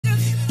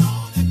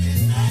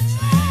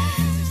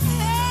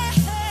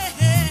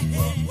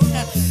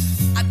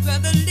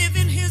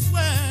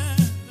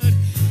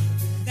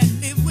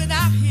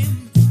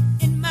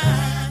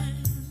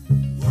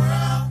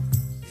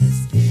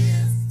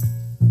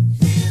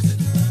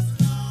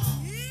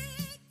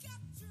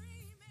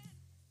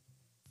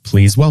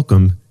Please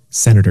welcome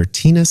Senator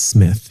Tina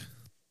Smith.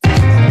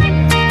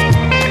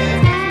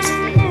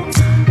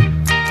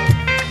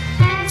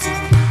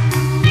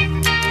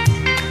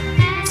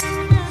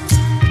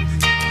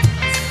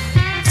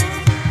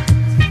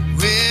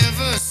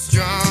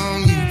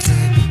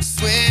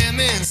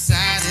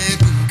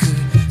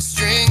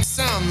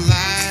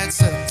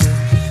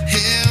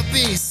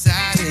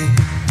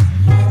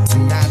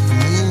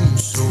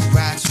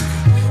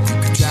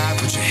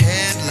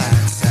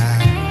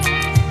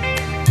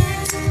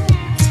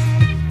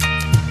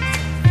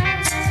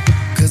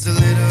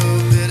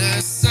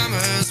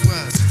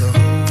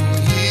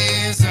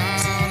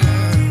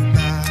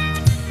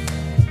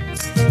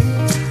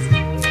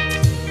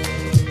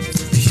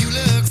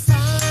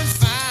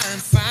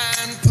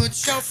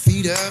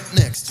 Up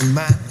next to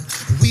mine,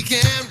 we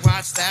can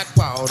watch that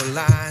water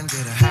line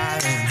get higher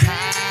and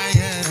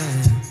higher.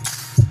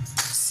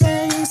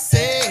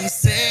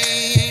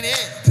 Say, ain't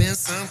it been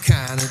some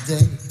kind of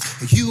day?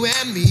 You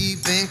and me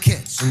been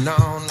catching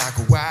on like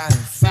a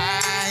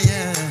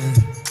wildfire.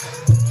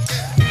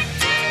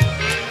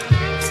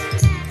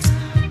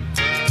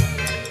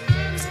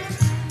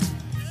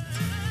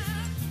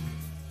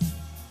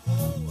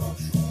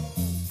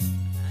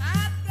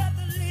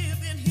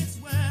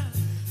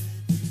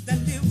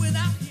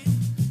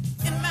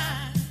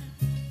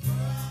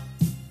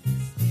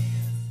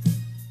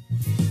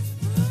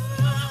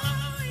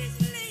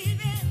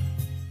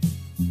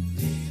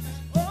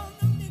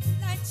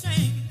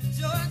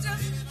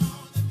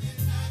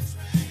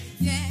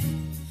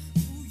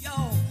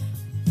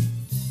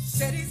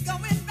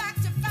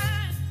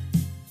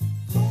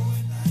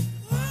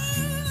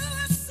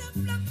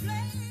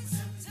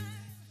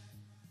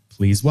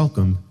 Please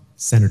welcome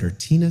Senator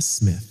Tina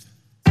Smith.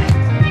 River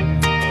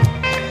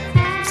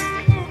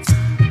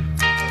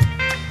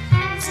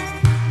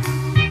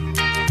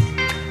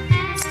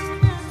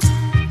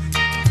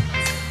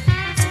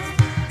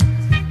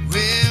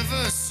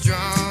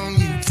strong,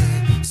 you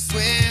can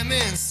swim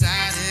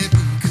inside it.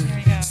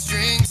 We could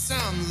string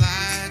some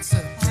lights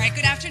up. All right,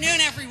 good afternoon,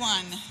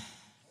 everyone.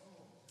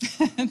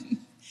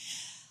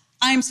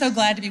 I'm so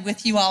glad to be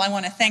with you all. I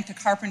want to thank the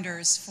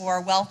Carpenters for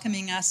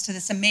welcoming us to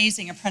this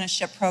amazing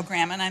apprenticeship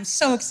program, and I'm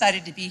so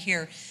excited to be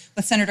here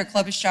with Senator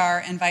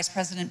Klobuchar and Vice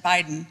President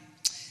Biden.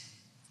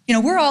 You know,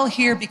 we're all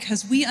here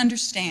because we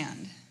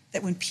understand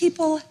that when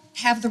people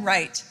have the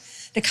right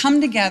to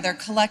come together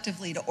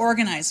collectively to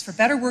organize for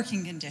better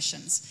working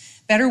conditions,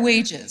 better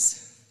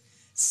wages,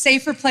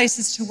 safer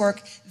places to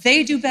work,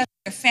 they do better,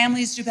 their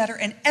families do better,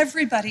 and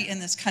everybody in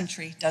this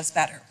country does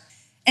better.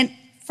 And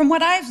from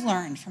what I've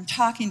learned from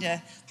talking to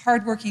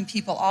hardworking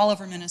people all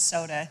over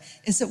Minnesota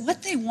is that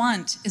what they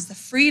want is the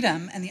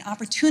freedom and the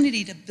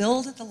opportunity to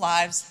build the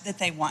lives that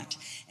they want.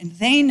 And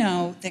they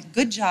know that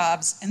good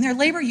jobs and their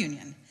labor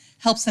union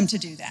helps them to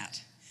do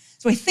that.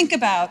 So we think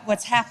about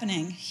what's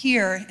happening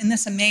here in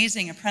this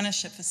amazing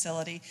apprenticeship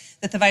facility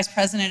that the Vice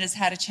President has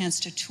had a chance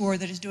to tour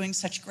that is doing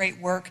such great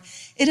work.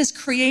 It is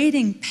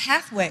creating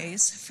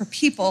pathways for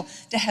people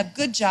to have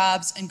good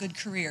jobs and good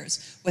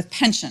careers with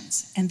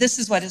pensions. And this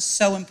is what is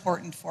so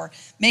important for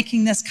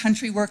making this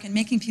country work and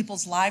making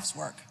people's lives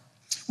work.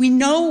 We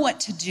know what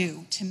to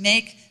do to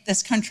make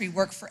this country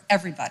work for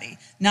everybody,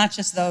 not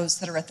just those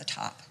that are at the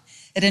top.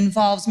 It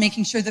involves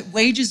making sure that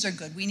wages are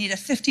good. We need a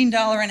 $15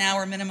 an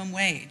hour minimum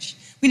wage.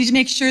 We need to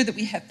make sure that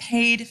we have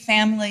paid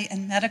family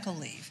and medical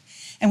leave.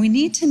 And we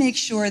need to make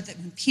sure that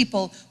when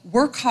people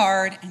work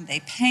hard and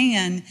they pay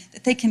in,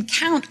 that they can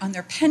count on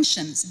their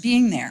pensions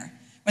being there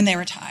when they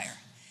retire.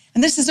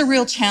 And this is a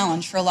real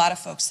challenge for a lot of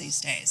folks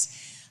these days.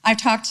 I've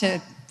talked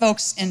to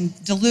folks in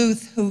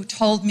Duluth who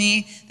told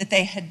me that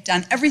they had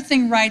done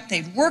everything right.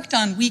 They'd worked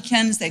on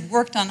weekends, they'd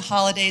worked on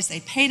holidays,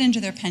 they paid into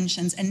their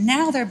pensions, and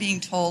now they're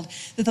being told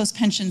that those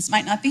pensions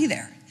might not be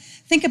there.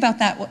 Think about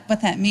that,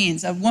 what that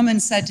means. A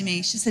woman said to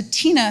me, she said,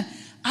 Tina,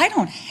 I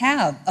don't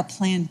have a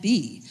plan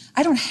B.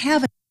 I don't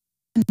have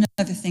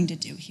another thing to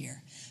do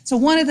here. So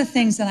one of the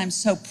things that I'm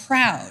so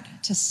proud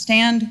to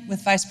stand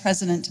with Vice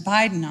President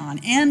Biden on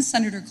and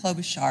Senator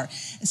Klobuchar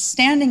is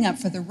standing up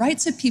for the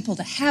rights of people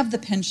to have the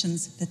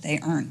pensions that they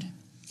earned.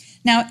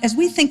 Now, as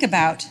we think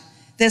about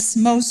this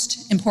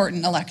most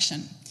important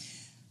election,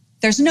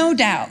 there's no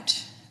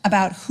doubt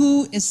about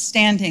who is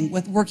standing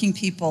with working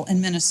people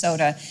in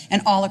Minnesota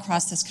and all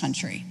across this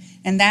country,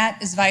 and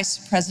that is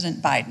Vice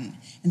President Biden.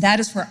 And that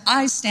is where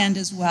I stand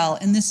as well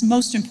in this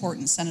most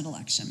important Senate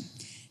election.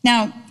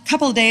 Now, a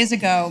couple of days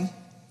ago,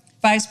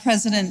 Vice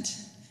President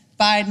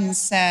Biden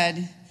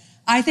said,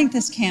 I think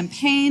this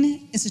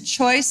campaign is a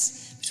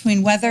choice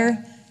between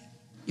whether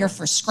you're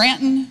for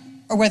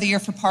Scranton or whether you're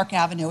for Park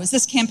Avenue. Is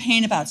this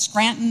campaign about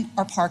Scranton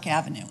or Park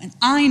Avenue? And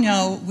I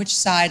know which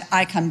side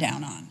I come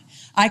down on.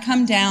 I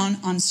come down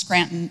on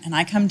Scranton, and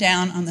I come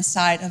down on the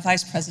side of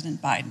Vice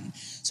President Biden.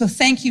 So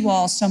thank you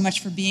all so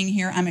much for being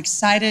here. I'm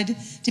excited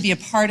to be a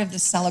part of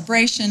this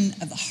celebration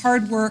of the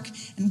hard work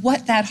and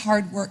what that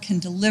hard work can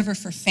deliver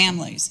for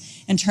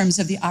families in terms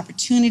of the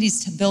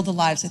opportunities to build the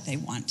lives that they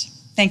want.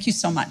 Thank you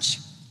so much.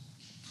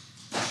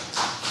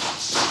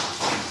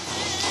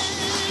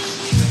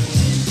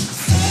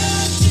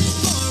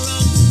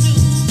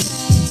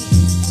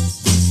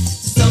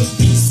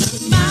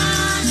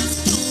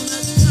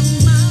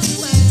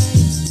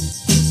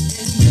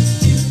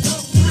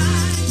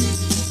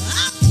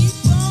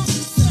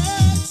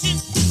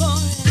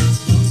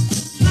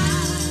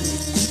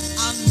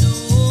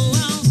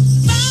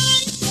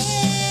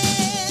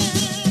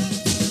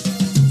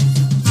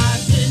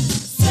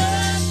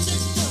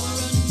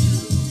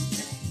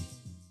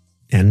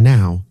 And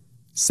now,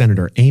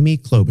 Senator Amy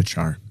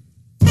Klobuchar.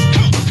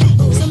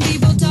 Some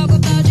people talk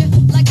about you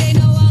like they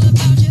know all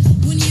about you.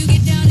 When you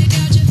get down, they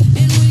doubt you.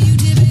 And when you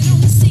dip it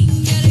on the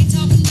scene, yeah, they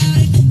talking about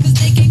it. Cause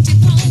they can't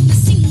tip on the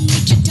scene,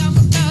 but you talk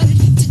about it.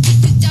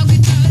 Talk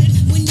about it.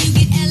 When you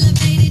get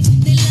elevated,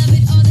 they love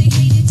it or they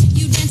hate it.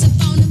 You dance up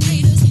on them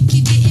haters.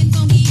 Keep getting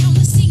funky on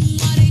the scene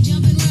while they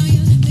jumping around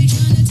you. They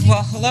trying to take.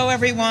 Well, hello,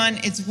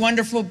 everyone. It's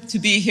wonderful to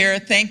be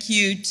here. Thank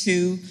you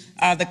to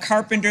the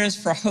Carpenters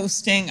for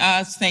hosting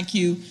us. Thank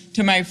you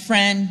to my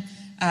friend,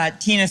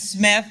 Tina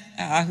Smith,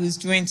 who's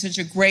doing such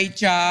a great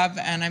job,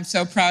 and I'm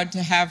so proud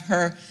to have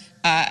her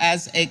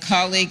as a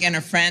colleague and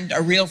a friend,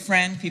 a real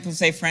friend. People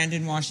say friend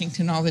in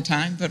Washington all the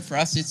time, but for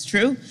us it's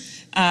true.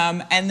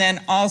 And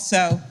then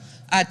also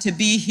to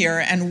be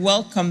here and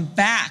welcome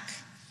back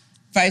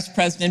Vice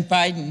President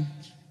Biden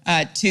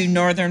to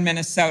northern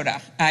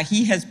Minnesota.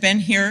 He has been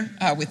here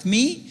with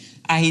me.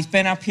 He's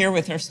been up here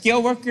with our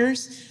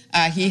steelworkers.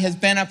 He has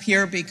been up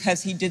here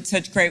because he did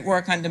such great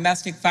work on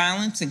domestic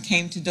violence and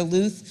came to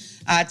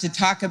Duluth to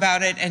talk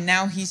about it, and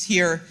now he's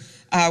here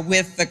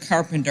with the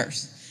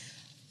Carpenters.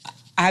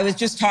 I was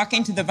just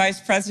talking to the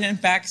Vice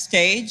President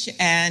backstage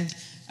and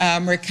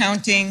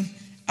recounting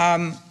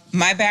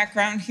my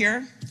background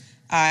here.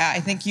 I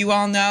think you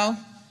all know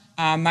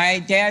my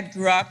dad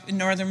grew up in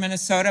northern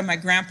Minnesota. My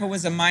grandpa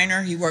was a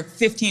miner. He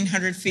worked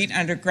 1,500 feet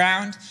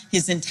underground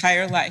his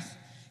entire life.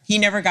 He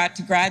never got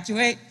to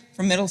graduate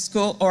from middle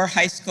school or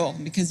high school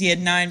because he had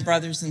 9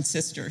 brothers and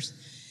sisters.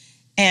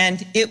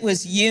 And it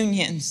was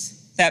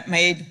unions that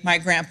made my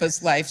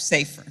grandpa's life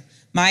safer.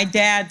 My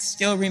dad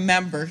still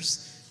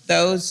remembers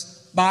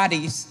those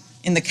bodies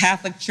in the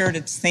Catholic Church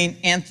at St.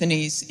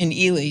 Anthony's in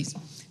Ely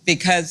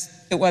because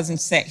it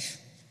wasn't safe.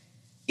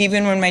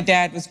 Even when my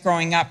dad was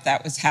growing up,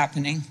 that was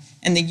happening.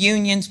 And the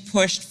unions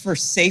pushed for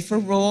safer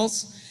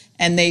rules,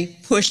 and they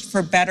pushed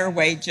for better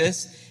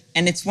wages.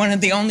 And it's one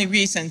of the only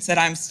reasons that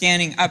I'm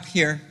standing up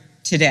here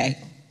today.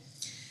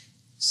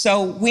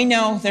 So we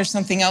know there's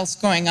something else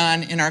going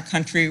on in our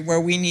country where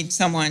we need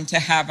someone to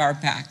have our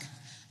back.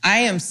 I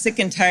am sick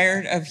and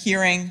tired of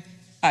hearing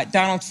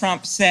Donald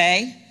Trump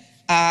say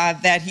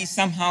that he's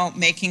somehow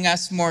making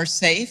us more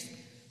safe.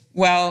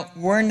 Well,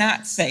 we're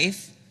not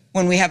safe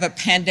when we have a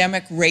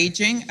pandemic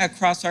raging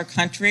across our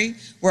country,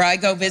 where I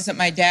go visit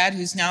my dad,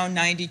 who's now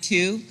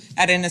 92,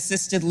 at an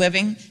assisted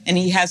living, and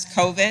he has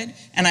COVID,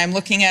 and I'm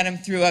looking at him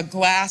through a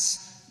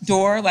glass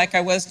door like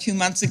I was 2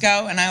 months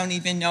ago, and I don't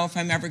even know if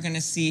I'm ever going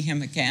to see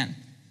him again.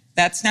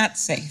 That's not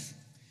safe.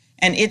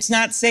 And it's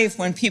not safe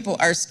when people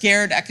are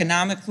scared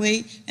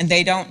economically and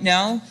they don't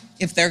know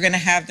if they're going to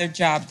have their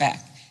job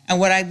back. And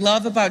what I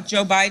love about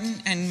Joe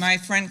Biden and my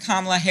friend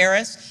Kamala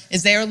Harris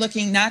is they are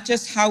looking not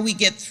just how we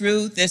get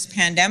through this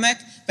pandemic,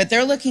 but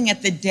they're looking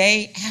at the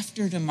day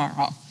after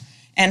tomorrow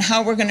and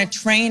how we're going to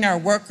train our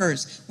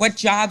workers, what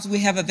jobs we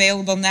have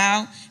available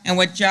now and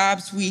what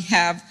jobs we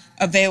have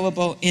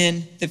available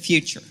in the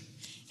future.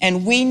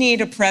 And we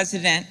need a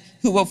president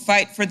who will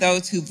fight for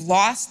those who've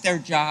lost their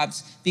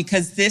jobs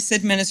because this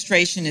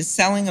administration is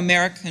selling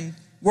American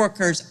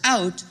workers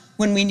out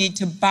when we need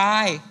to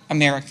buy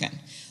American.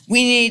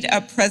 We need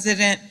a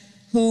president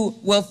who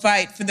will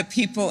fight for the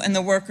people and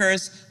the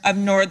workers of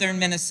northern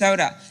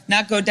Minnesota,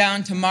 not go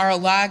down to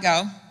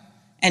Mar-a-Lago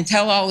and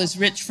tell all his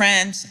rich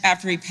friends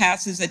after he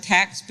passes a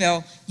tax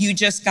bill, you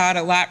just got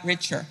a lot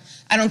richer.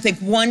 I don't think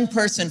one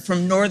person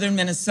from northern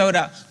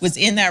Minnesota was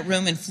in that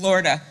room in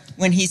Florida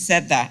when he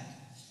said that.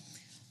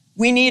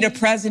 We need a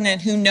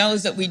president who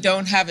knows that we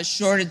don't have a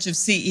shortage of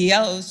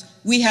CEOs,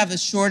 we have a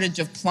shortage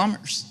of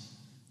plumbers.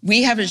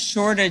 We have a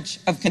shortage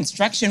of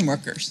construction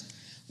workers.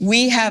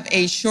 We have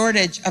a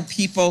shortage of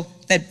people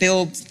that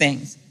build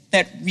things,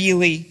 that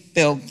really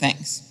build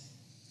things.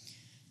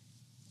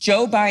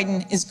 Joe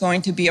Biden is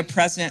going to be a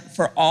president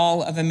for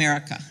all of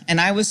America.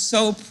 And I was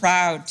so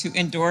proud to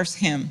endorse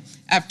him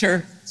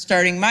after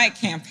starting my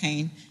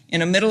campaign in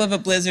the middle of a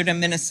blizzard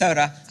in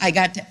Minnesota. I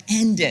got to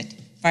end it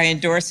by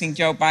endorsing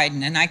Joe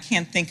Biden. And I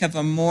can't think of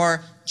a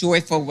more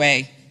joyful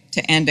way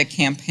to end a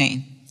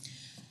campaign.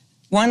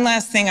 One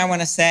last thing I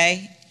want to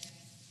say.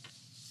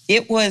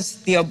 It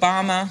was the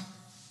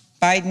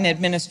Obama-Biden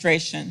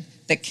administration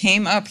that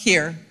came up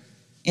here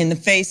in the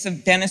face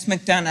of Dennis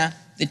McDonough,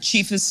 the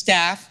chief of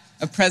staff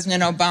of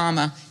President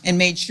Obama, and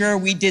made sure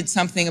we did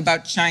something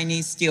about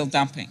Chinese steel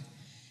dumping.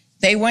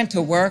 They went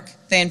to work,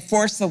 they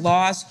enforced the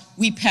laws,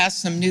 we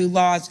passed some new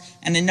laws,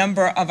 and a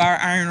number of our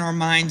iron ore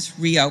mines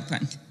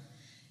reopened.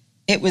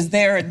 It was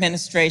their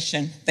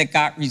administration that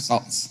got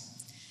results.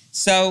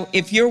 So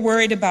if you're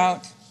worried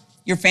about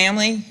your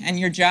family and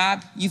your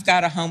job, you've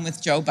got a home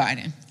with Joe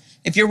Biden.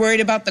 If you're worried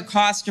about the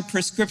cost of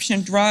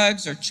prescription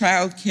drugs or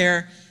child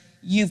care,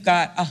 you've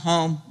got a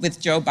home with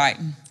Joe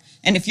Biden.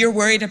 And if you're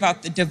worried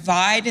about the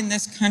divide in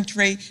this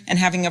country and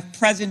having a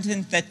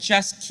president that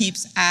just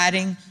keeps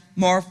adding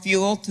more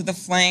fuel to the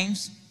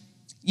flames,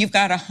 you've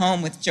got a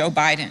home with Joe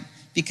Biden,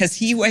 because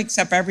he wakes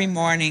up every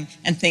morning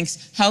and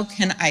thinks, how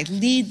can I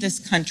lead this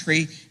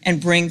country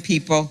and bring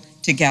people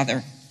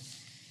together?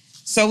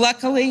 So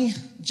luckily,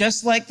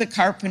 just like the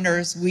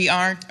carpenters, we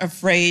aren't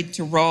afraid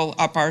to roll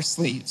up our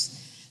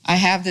sleeves. I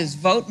have this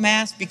vote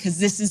mask because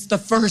this is the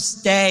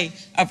first day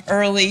of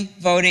early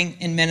voting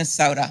in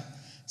Minnesota.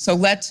 So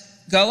let's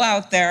go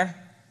out there,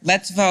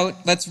 let's vote,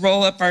 let's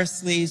roll up our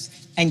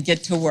sleeves and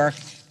get to work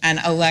and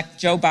elect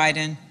Joe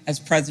Biden as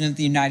President of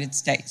the United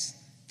States.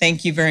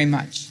 Thank you very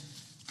much.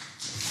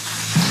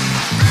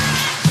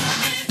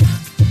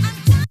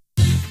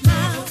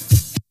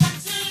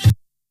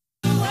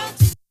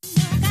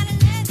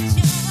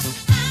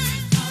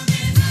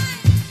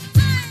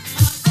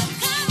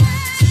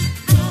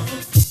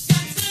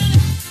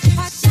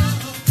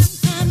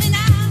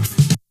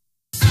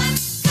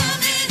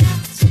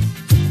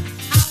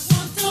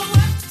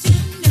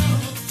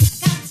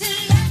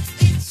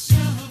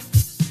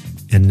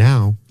 And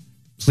now,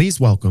 please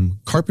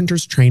welcome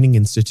Carpenters Training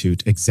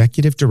Institute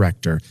Executive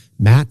Director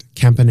Matt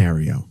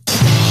Campanario. It's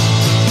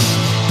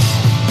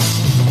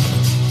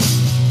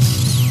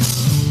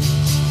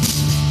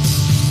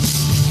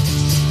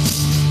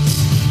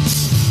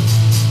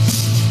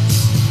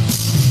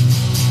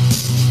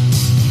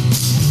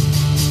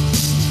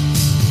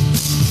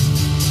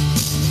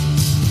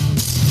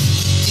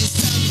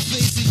time to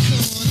face it,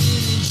 come on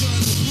in,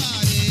 enjoy the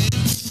party.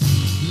 Life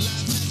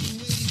has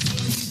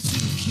to wait for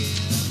you to care.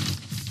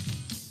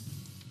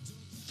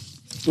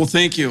 Well,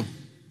 thank you.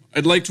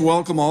 I'd like to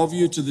welcome all of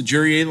you to the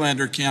Jerry A.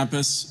 Lander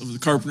campus of the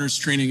Carpenters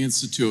Training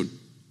Institute.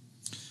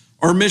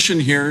 Our mission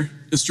here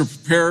is to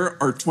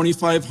prepare our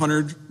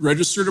 2,500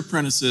 registered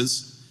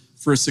apprentices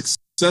for a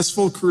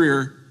successful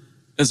career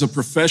as a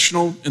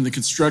professional in the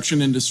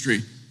construction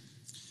industry.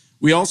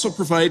 We also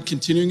provide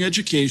continuing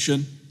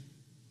education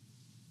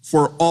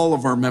for all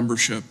of our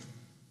membership.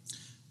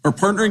 Our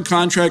partnering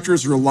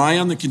contractors rely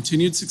on the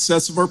continued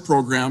success of our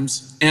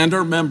programs and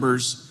our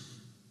members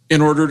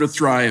in order to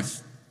thrive.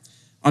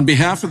 On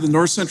behalf of the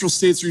North Central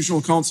States Regional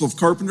Council of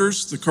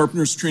Carpenters, the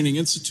Carpenters Training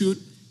Institute,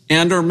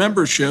 and our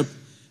membership,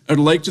 I'd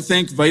like to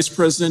thank Vice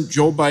President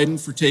Joe Biden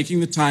for taking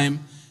the time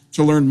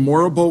to learn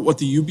more about what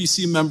the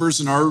UBC members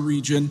in our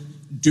region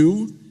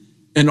do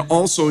and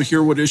also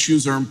hear what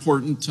issues are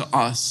important to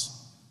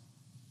us.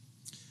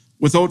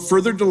 Without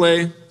further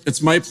delay,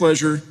 it's my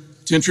pleasure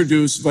to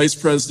introduce Vice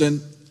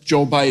President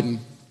Joe Biden.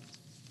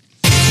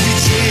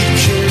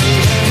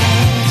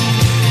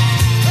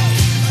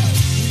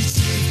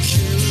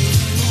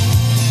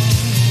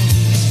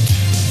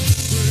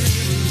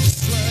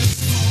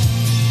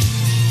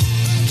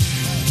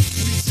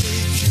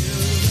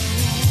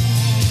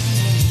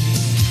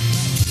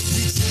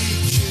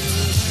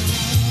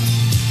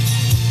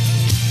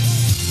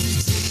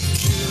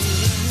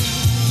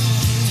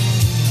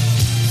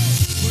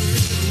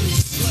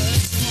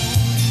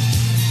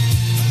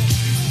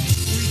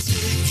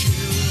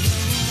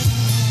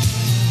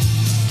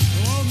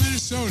 Hello,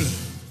 Minnesota.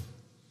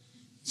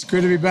 It's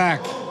good to be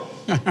back.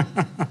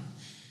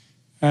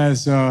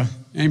 As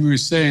Amy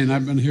was saying,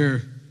 I've been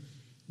here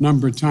a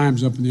number of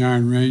times up in the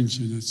Iron Range,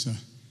 and it's a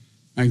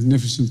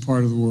magnificent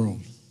part of the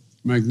world.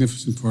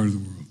 Magnificent part of the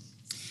world.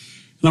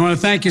 And I want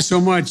to thank you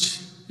so much,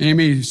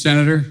 Amy,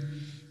 Senator.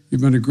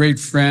 You've been a great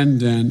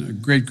friend and a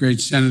great, great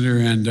senator.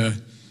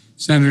 And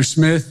Senator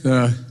Smith,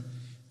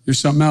 you're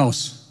something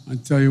else. I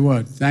tell you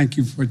what, thank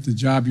you for the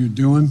job you're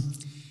doing.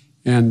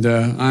 And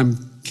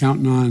I'm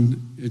counting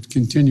on it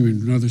continuing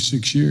for another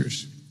 6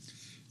 years.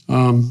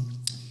 You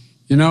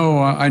know,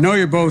 I know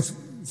you're both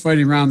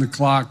fighting around the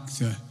clock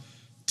to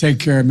take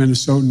care of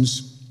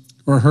Minnesotans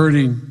who are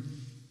hurting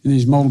in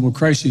these multiple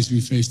crises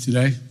we face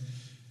today.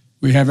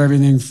 We have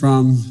everything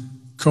from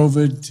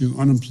COVID to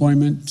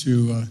unemployment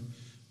to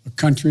a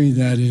country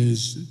that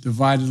is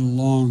divided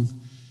along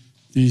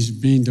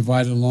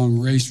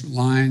race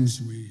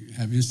lines. We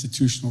have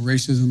institutional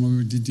racism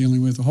we're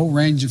dealing with, a whole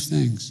range of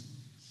things.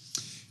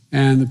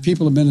 And the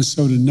people of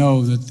Minnesota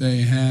know that they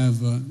have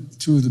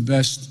two of the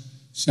best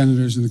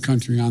senators in the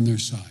country on their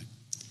side.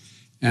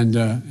 And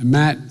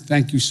Matt,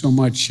 thank you so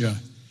much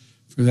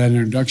for that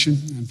introduction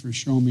and for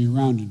showing me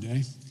around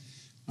today.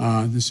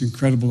 This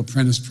incredible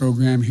apprentice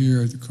program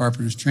here at the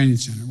Carpenters Training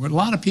Center. What a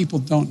lot of people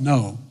don't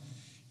know,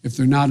 if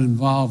they're not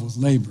involved with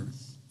labor,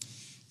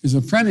 is the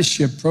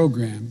apprenticeship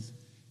program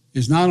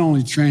is not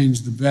only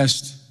trains the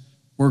best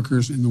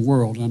workers in the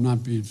world, I'm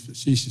not being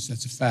facetious,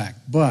 that's a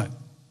fact, but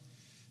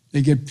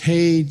they get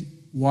paid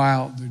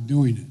while they're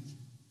doing it.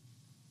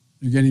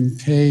 They're getting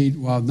paid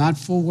while, not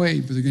full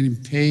wage, but they're getting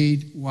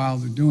paid while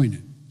they're doing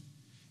it.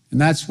 And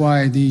that's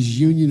why these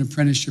union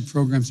apprenticeship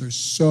programs are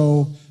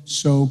so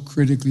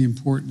critically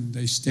important.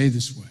 They stay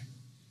this way.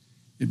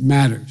 It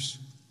matters.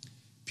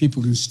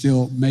 People can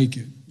still make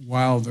it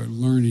while they're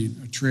learning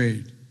a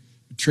trade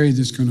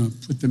that's going to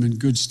put them in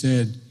good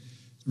stead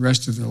the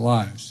rest of their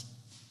lives.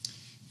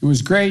 It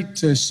was great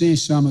to see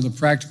some of the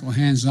practical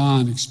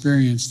hands-on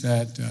experience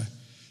that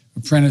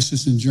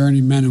apprentices and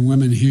journeymen and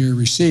women here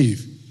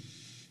receive.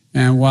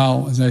 And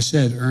while, as I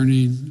said,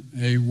 earning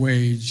a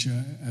wage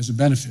as a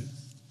benefit.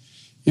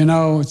 You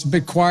know, it's a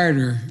bit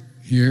quieter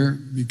here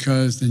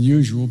than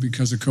usual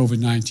because of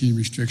COVID-19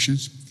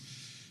 restrictions.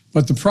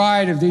 But the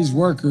pride of these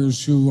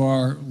workers who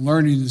are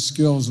learning the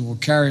skills that will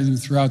carry them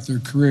throughout their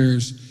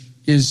careers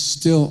is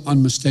still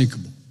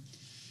unmistakable.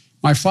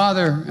 My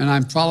father, and I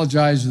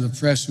apologize to the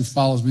press who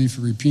follows me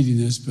for repeating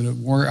this, but it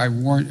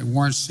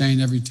warrants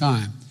saying every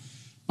time.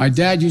 My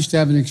dad used to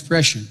have an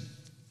expression.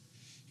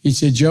 He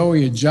said,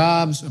 Joey, a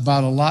job's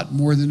about a lot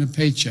more than a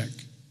paycheck.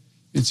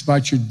 It's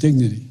about your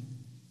dignity.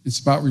 It's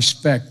about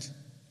respect.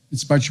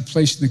 It's about your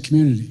place in the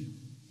community.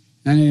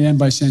 And he'd end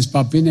by saying it's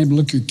about being able to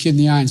look your kid in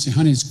the eye and say,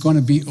 honey, it's going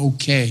to be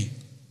okay,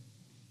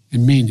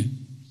 and mean it.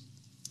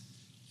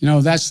 You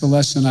know, that's the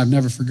lesson I've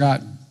never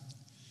forgotten.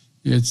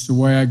 It's the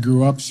way I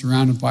grew up,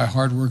 surrounded by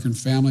hardworking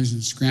families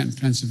in Scranton,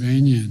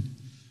 Pennsylvania, and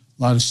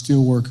a lot of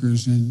steel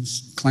workers in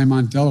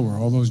Claymont, Delaware.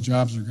 All those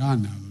jobs are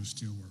gone now, those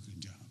steel working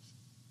jobs.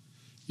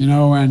 You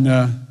know, and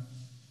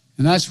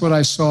that's what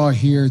I saw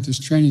here at this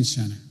training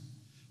center.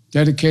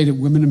 Dedicated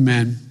women and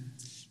men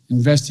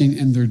investing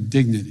in their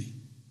dignity,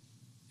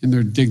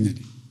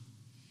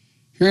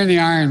 Here in the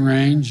Iron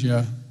Range,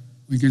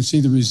 we can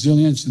see the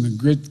resilience and the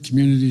grit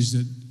communities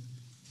that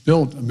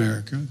built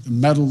America, the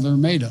metal they're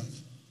made of,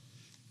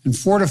 and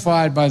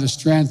fortified by the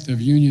strength of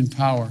union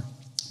power,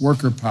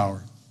 worker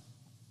power.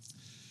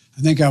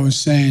 I think I was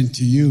saying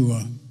to you,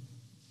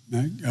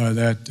 you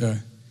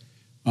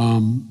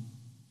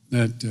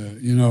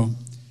know,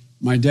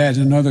 my dad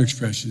had another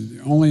expression.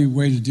 The only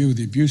way to deal with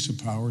the abuse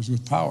of power is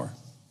with power.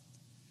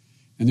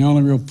 And the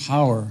only real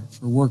power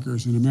for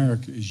workers in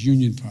America is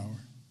union power.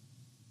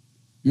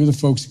 You're the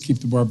folks that keep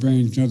the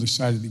barbarians on the other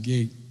side of the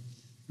gate,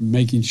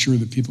 making sure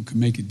that people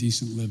can make a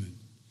decent living.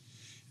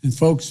 And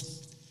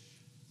folks,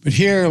 but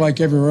here,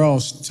 like everywhere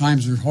else,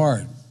 times are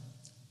hard.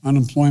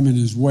 Unemployment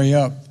is way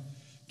up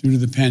due to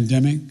the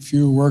pandemic.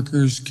 Fewer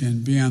workers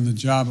can be on the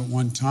job at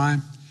one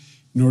time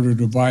in order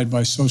to abide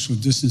by social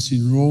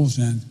distancing rules.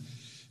 And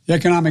the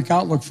economic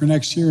outlook for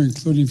next year,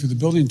 including for the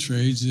building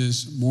trades,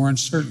 is more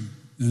uncertain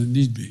than it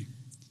need be.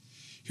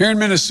 Here in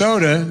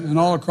Minnesota and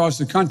all across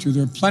the country,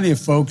 there are plenty of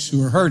folks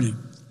who are hurting.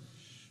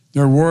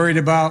 They're worried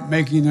about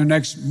making their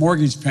next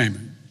mortgage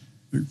payment.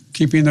 They're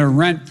keeping their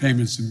rent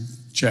payments in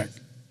check.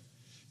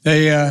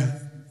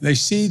 They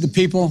see the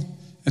people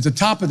at the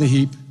top of the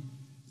heap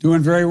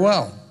doing very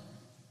well.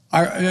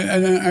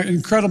 An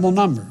incredible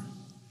number.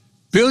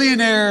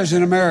 Billionaires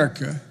in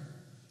America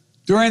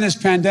during this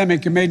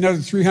pandemic have made another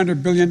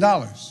 $300 billion.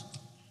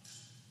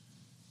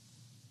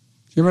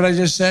 Hear what I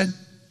just said?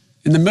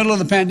 In the middle of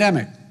the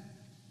pandemic.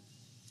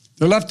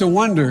 They're left to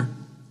wonder,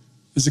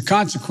 as a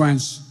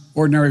consequence,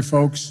 ordinary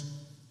folks,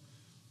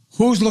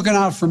 who's looking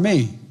out for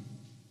me?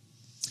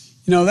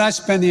 You know, that's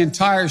been the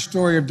entire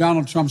story of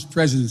Donald Trump's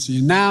presidency.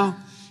 And now,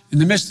 in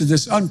the midst of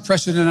this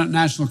unprecedented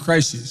national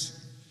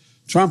crisis,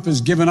 Trump has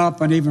given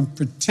up on even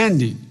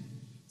pretending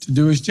to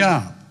do his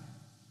job.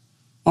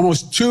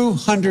 Almost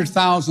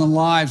 200,000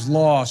 lives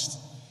lost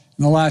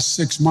in the last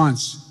 6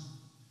 months.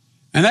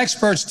 And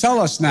experts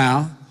tell us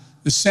now,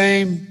 the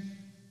same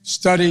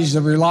studies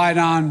that relied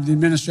on, the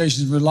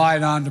administration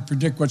relied on to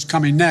predict what's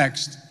coming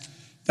next,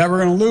 that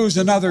we're going to lose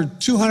another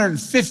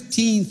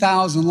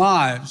 215,000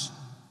 lives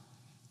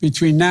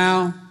between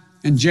now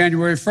and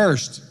January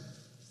 1st.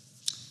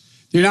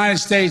 The United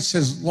States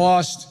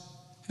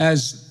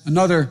has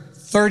another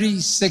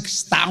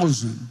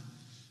 36,000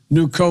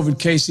 new COVID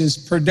cases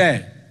per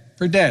day.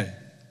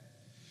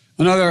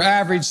 Another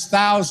average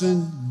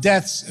 1,000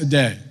 deaths a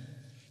day.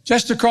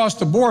 Just across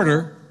the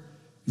border,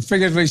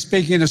 figuratively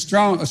speaking, a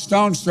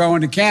stone's throw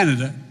into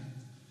Canada.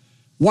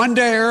 One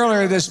day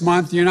earlier this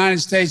month, the United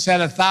States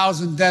had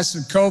 1,000 deaths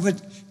of COVID.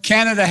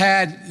 Canada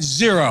had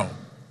 0.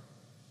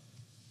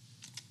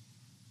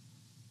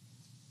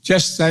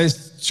 Just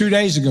 3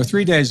 days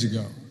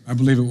ago, I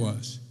believe it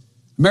was.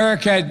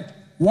 America had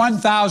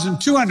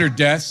 1,200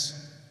 deaths.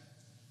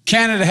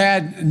 Canada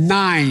had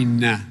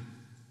 9.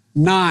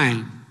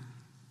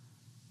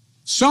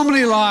 So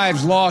many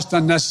lives lost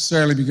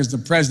unnecessarily because the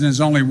president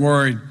is only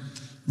worried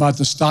about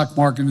the stock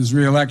market and his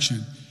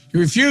reelection. He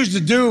refused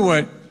to do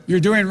what you're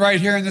doing right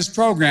here in this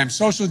program: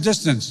 social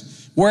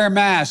distance, wear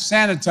masks,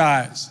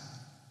 sanitize.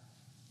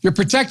 You're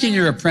protecting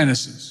your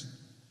apprentices.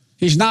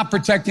 He's not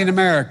protecting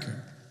America.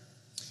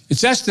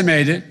 It's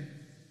estimated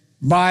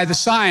by the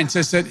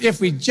scientists that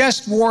if we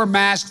just wore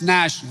masks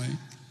nationally,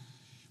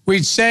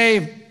 we'd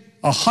save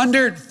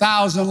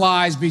 100,000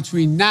 lives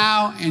between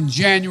now and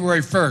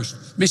January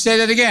 1st. Let me say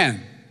that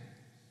again.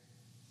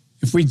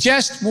 If we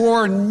just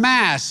wore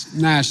masks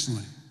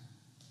nationally,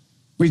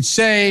 we'd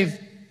save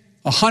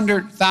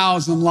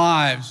 100,000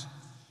 lives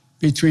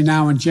between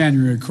now and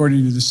January,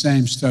 according to the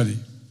same study.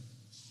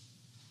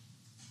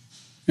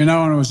 You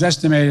know, and it was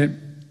estimated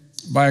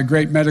by a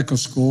great medical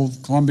school,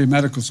 Columbia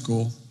Medical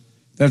School,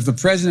 that if the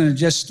president had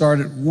just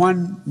started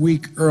 1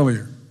 week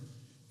earlier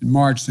in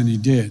March than he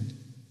did,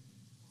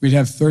 we'd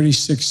have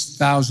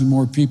 36,000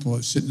 more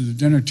people sitting at the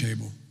dinner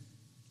table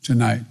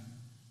tonight,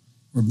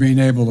 or being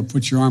able to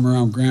put your arm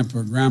around grandpa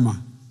or grandma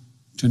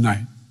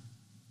tonight.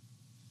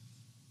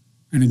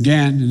 And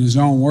again, in his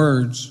own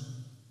words,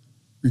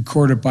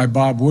 recorded by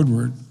Bob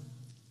Woodward,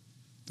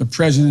 the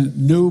president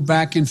knew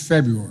back in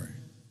February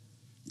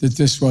that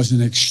this was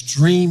an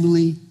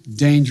extremely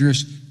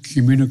dangerous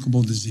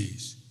communicable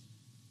disease.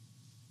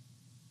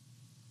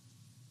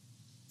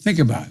 Think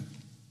about it.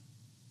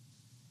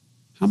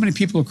 How many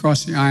people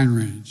across the Iron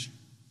Range?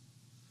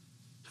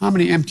 How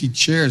many empty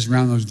chairs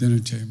around those dinner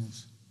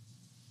tables?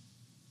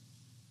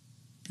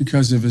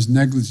 Because of his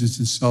negligence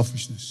and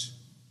selfishness.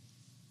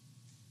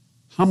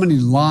 How many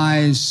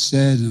lies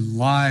said and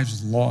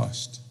lives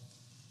lost?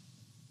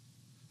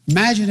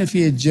 Imagine if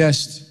he had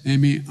just,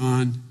 Amy,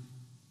 on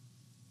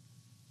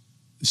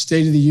the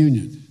State of the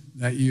Union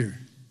that year,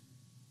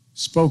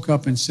 spoke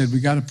up and said, we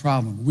got a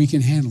problem. We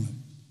can handle it.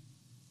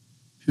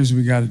 Here's what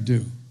we got to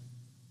do.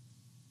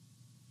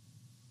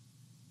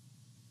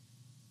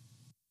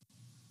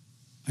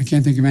 I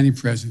can't think of any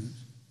president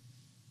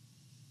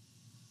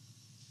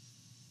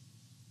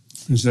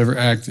who's ever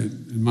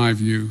acted, in my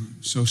view,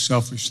 so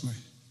selfishly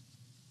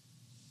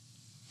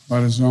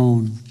about his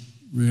own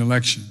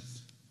reelection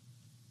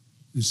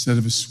instead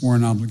of a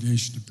sworn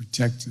obligation to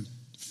protect and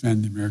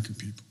defend the American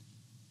people.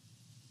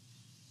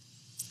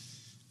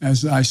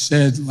 As I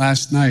said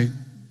last night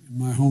in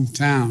my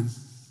hometown,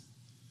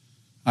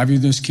 I view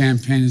this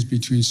campaign as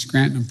between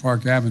Scranton and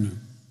Park Avenue.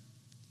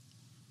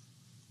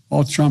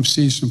 All Trump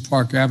sees from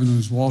Park Avenue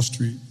is Wall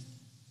Street.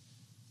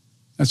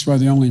 That's why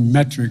the only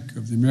metric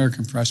of the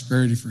American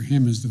prosperity for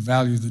him is the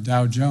value of the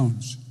Dow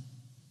Jones.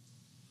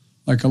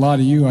 Like a lot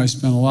of you, I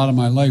spent a lot of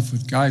my life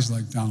with guys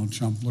like Donald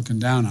Trump looking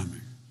down on me.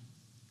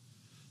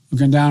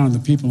 Looking down on the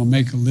people who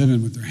make a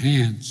living with their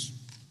hands.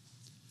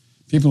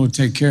 People who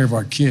take care of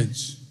our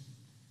kids,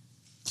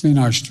 clean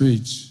our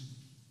streets.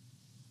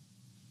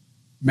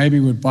 Maybe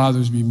what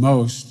bothers me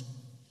most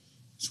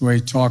is the way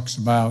he talks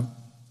about,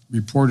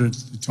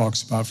 reportedly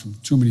talks about from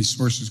too many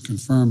sources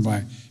confirmed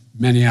by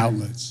many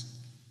outlets,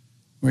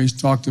 where he's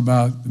talked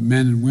about the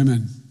men and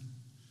women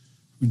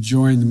who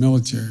joined the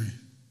military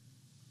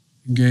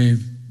and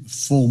gave the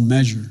full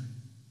measure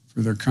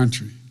for their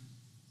country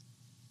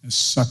as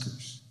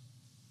suckers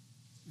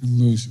and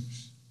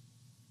losers.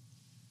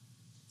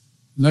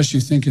 Unless you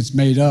think it's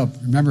made up,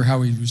 remember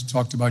how he was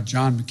talked about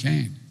John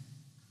McCain,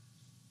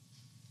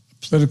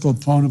 a political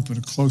opponent but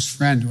a close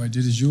friend who I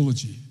did his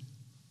eulogy.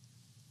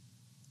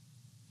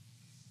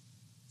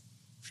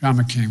 John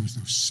McCain was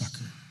no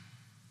sucker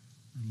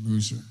or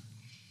loser.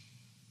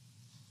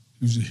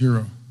 He was a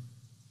hero.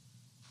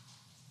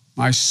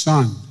 My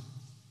son,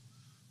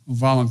 who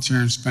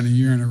volunteered and spent a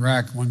year in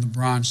Iraq, won the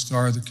Bronze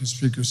Star of the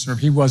Conspicuous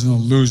Service. He wasn't a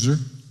loser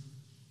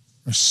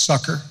or a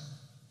sucker.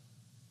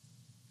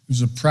 He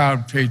was a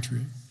proud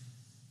patriot.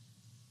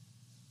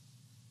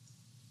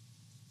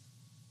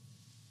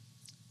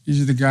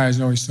 These are the guys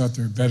who always thought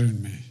they were better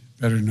than me,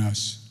 better than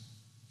us,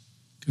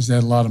 because they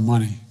had a lot of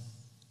money.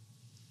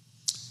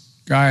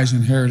 Guys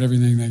inherit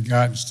everything they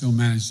got and still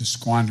manage to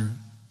squander it.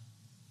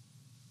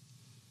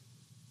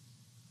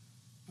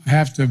 I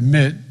have to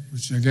admit,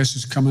 which I guess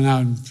is coming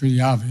out and pretty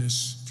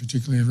obvious,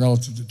 particularly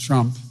relative to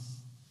Trump,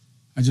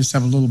 I just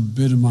have a little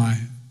bit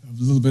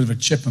of a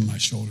chip on my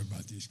shoulder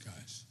about these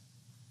guys.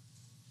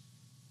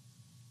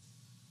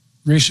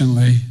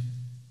 Recently,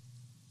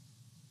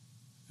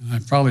 and I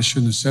probably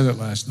shouldn't have said it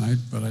last night,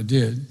 but I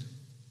did.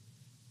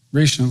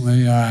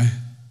 Recently, I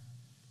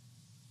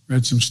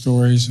read some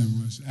stories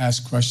and was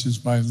asked questions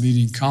by a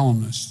leading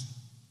columnist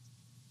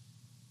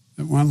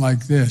that went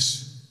like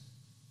this.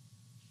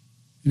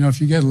 You know, if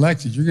you get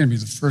elected, you're going to be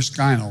the first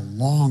guy in a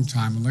long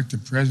time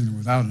elected president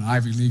without an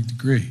Ivy League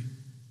degree.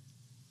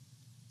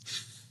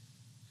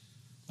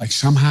 Like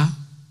somehow,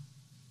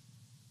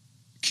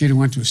 a kid who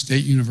went to a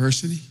state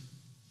university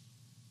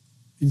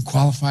didn't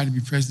qualify to be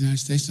president of the United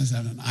States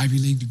without an Ivy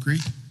League degree.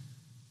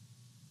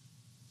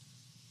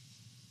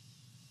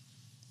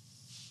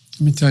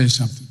 Let me tell you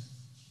something.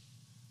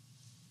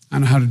 I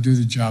know how to do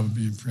the job of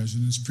being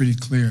president. It's pretty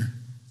clear.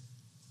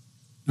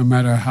 No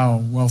matter how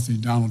wealthy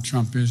Donald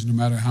Trump is, no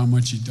matter how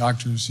much he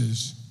doctors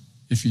his,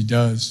 if he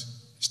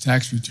does, his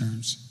tax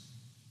returns,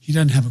 he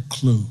doesn't have a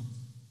clue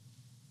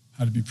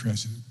how to be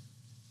president.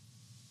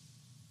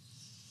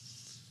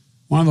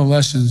 One of the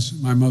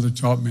lessons my mother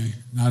taught me,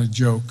 not a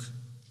joke,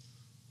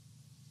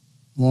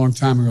 a long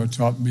time ago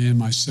taught me and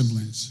my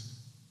siblings.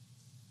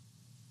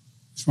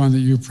 It's one that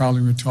you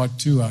probably were taught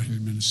too out here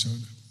in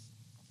Minnesota.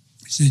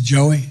 She said,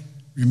 Joey,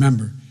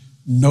 remember,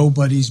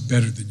 nobody's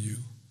better than you,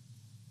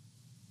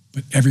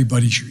 but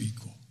everybody's your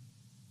equal.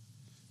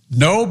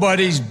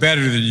 Nobody's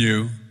better than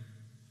you,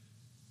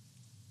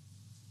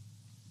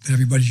 but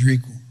everybody's your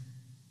equal.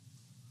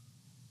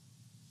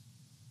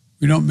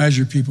 We don't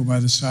measure people by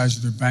the size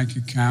of their bank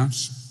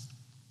accounts.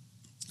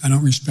 I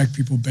don't respect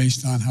people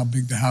based on how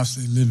big the house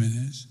they live in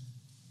is.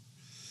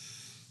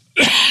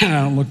 And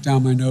I don't look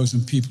down my nose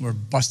when people are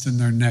busting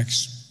their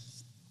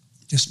necks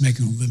just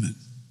making a living,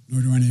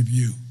 nor do any of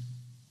you.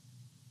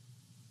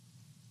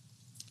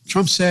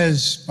 Trump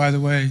says, by the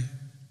way,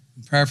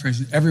 I'm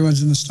paraphrasing,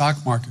 everyone's in the stock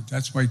market.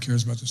 That's why he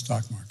cares about the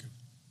stock market.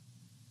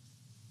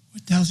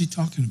 What the hell is he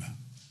talking about?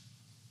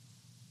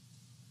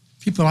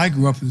 People I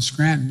grew up in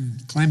Scranton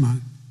and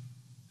Claymont,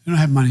 they don't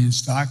have money in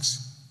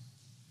stocks.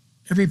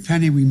 Every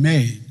penny we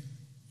made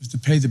was to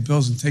pay the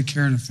bills and take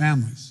care of their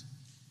families,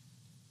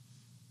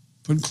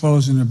 putting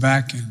clothes on their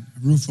back and a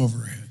roof over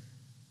their head.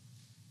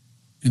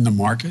 In the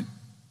market,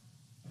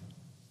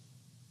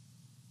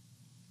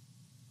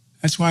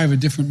 that's why I have a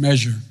different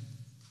measure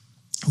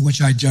of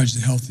which I judge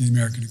the health of the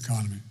American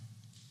economy.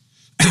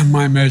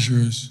 My measure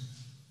is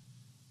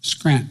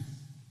Scranton,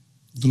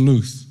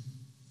 Duluth,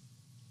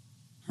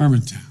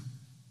 Hermantown.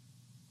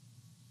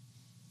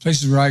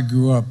 Places where I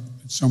grew up,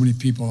 and so many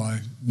people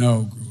I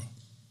know grew up.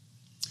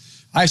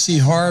 I see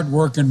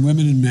hard-working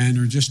women and men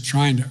who are just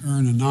trying to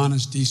earn an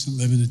honest, decent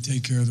living to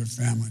take care of their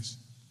families.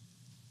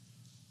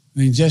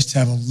 They can just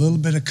have a little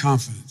bit of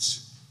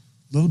confidence,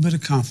 They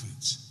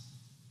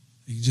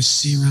can just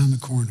see around the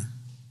corner.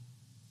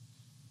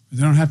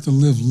 They don't have to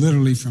live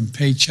literally from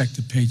paycheck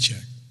to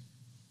paycheck.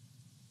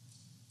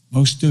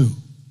 Most do,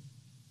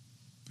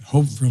 but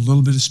hope for a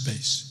little bit of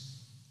space.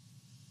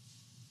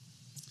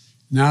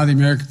 Now the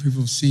American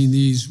people have seen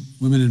these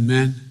women and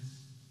men,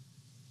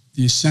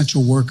 the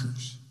essential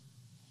workers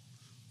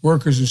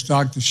who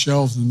stocked the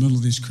shelves in the middle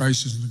of these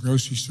crises in the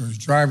grocery stores,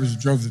 drivers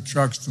who drove the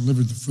trucks,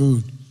 delivered the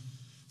food,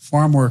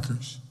 farm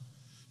workers,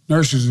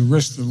 nurses who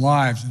risked their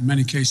lives, in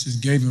many cases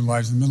gave their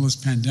lives in the middle of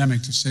this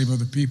pandemic to save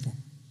other people.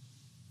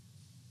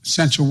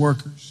 Essential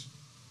workers.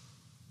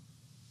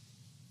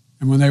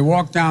 And when they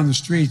walk down the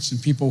streets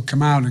and people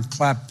come out and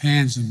clap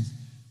pans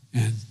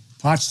and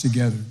pots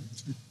together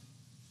to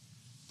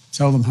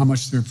tell them how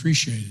much they're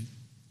appreciated,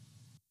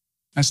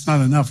 that's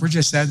not enough.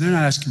 They're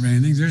not asking for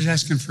anything. They're just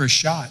asking for a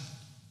shot.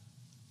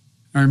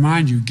 I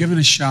remind you, given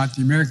a shot,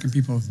 the American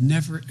people have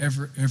never,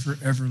 ever, ever,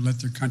 ever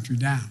let their country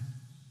down.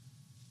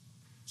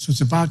 So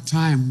it's about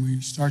time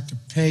we start to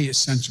pay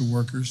essential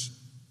workers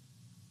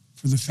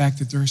for the fact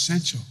that they're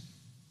essential.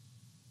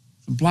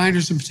 The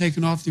blinders have been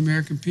taken off the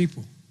American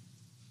people.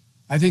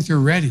 I think they're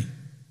ready.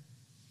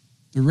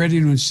 They're ready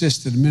to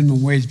insist that a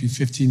minimum wage be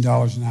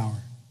 $15 an hour.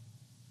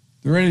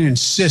 They're ready to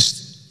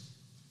insist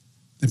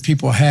that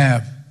people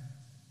have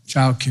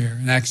child care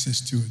and access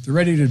to it. They're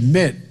ready to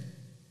admit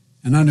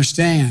and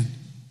understand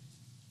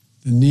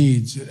the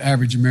needs that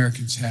average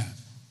Americans have.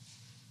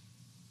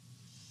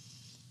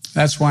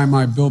 That's why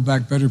my Build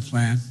Back Better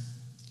plan,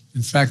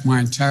 in fact,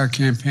 my entire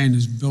campaign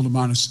is built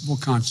around a simple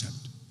concept.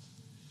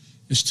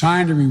 It's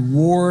time to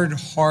reward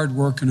hard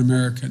work in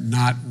America,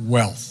 not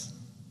wealth.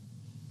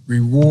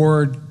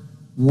 Reward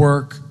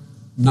work,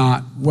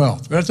 not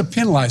wealth. We don't have to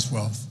penalize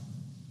wealth.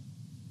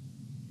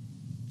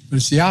 But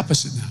it's the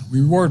opposite now.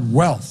 We reward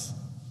wealth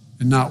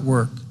and not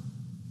work.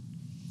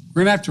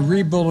 We're going to have to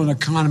rebuild an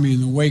economy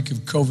in the wake of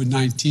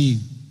COVID-19.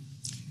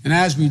 And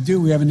as we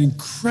do, we have an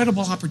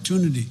incredible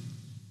opportunity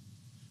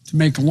to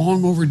make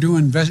long overdue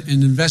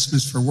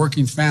investments for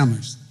working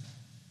families,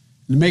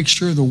 and to make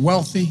sure the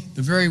wealthy,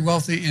 the very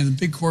wealthy, and the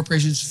big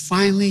corporations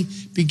finally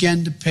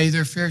begin to pay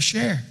their fair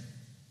share.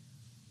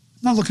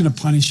 I'm not looking to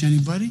punish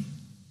anybody.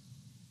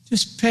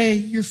 Just pay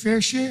your fair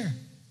share.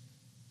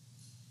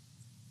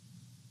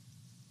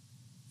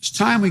 It's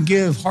time we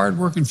give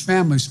hardworking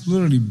families who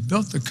literally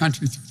built the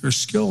country through their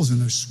skills and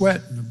their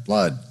sweat and their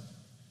blood,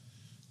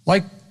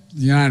 like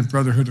the United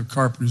Brotherhood of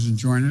Carpenters and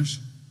Joiners,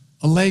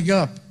 a leg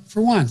up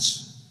for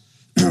once.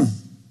 I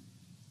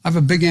have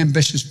a big,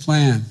 ambitious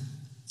plan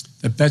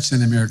that bets on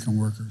the American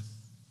worker.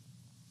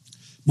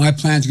 My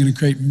plan is going to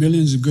create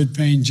millions of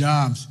good-paying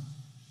jobs,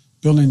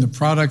 building the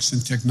products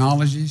and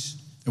technologies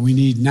that we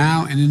need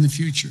now and in the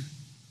future.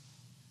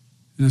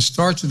 And it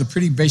starts with a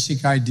pretty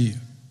basic idea.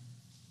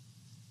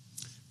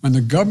 When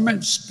the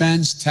government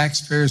spends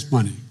taxpayers'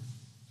 money,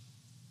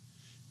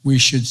 we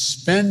should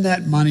spend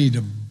that money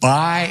to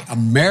buy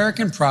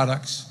American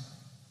products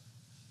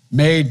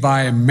made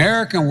by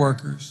American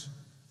workers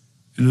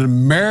and in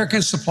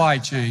American supply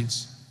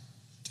chains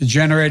to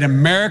generate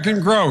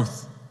American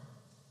growth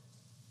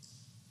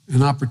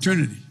and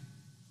opportunity.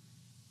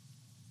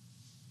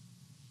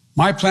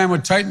 My plan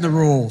would tighten the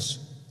rules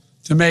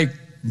to make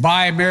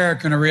Buy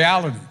American a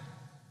reality.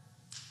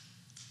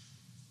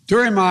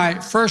 During my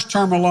first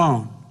term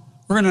alone,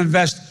 we're going to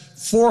invest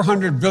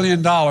 $400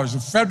 billion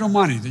of federal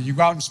money that you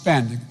go out and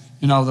spend,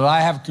 that I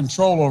have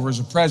control over as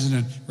a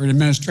president or an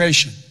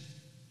administration,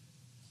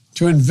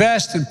 to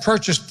invest and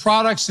purchase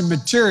products and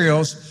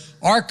materials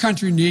our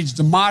country needs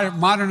to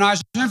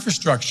modernize our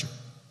infrastructure,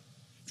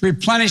 to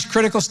replenish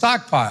critical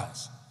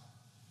stockpiles,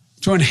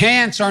 to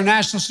enhance our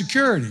national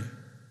security.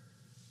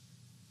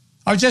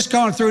 I was just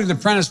going through the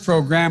apprentice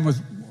program with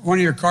one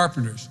of your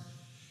carpenters,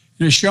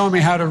 and he's showing me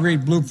how to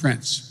read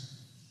blueprints.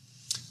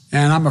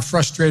 And I'm a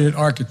frustrated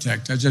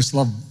architect. I just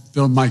love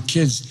building. My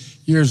kids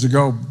years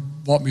ago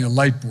bought me a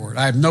light board.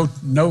 I have no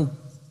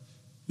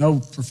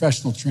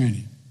professional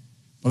training,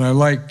 but I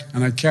like,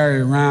 and I carry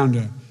around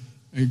a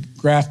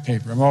graph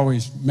paper. I'm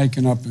always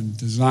making up and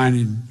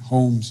designing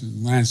homes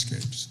and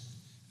landscapes.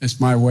 It's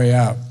my way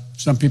out.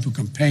 Some people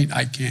can paint,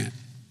 I can't.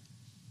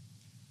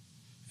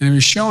 And he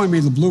was showing me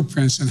the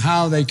blueprints and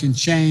how they can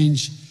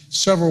change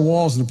several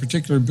walls in a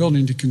particular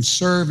building to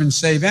conserve and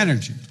save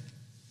energy.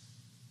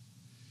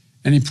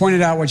 And he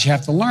pointed out what you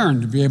have to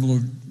learn to be able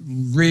to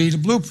read a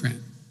blueprint.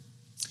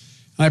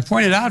 And I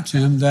pointed out to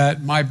him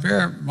that my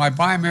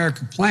Buy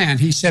America plan,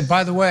 he said,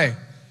 by the way,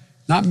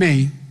 not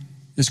me,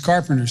 this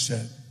carpenter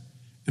said,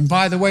 and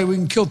by the way, we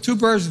can kill two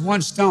birds with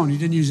one stone. He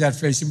didn't use that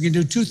phrase. He said, we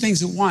can do two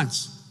things at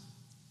once.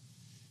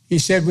 He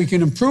said, we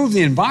can improve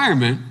the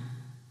environment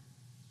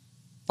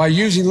by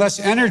using less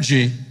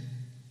energy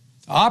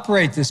to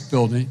operate this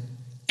building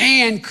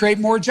and create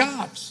more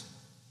jobs.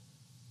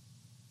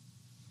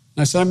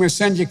 And I said, I'm going to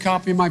send you a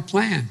copy of my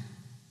plan.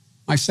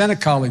 My Senate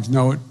colleagues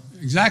know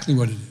exactly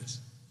what it is.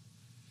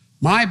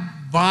 My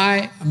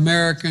Buy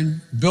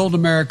American, Build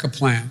America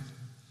plan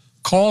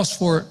calls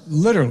for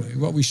literally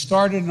what we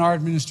started in our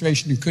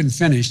administration and couldn't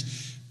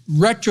finish,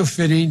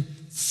 retrofitting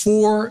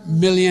 4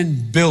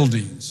 million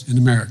buildings in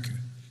America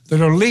that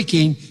are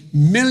leaking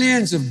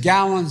millions of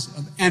gallons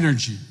of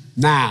energy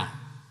now.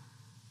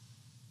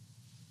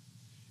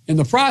 In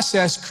the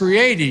process,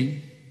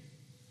 creating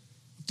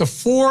the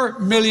 4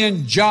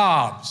 million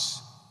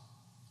jobs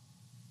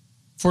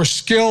for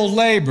skilled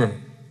labor,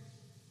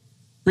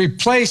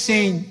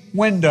 replacing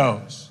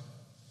windows,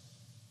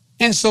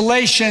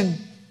 insulation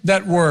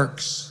that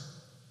works,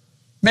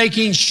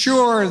 making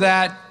sure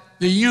that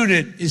the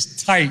unit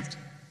is tight,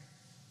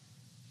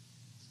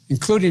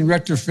 including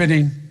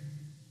retrofitting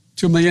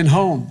 2 million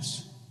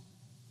homes.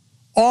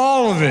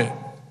 All of it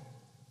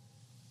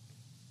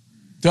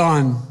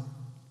done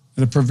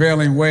at a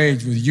prevailing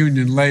wage with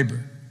union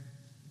labor,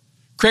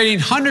 creating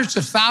hundreds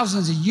of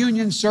thousands of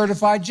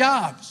union-certified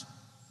jobs.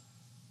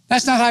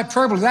 That's not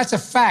hyperbole, that's a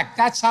fact.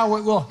 That's how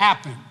it will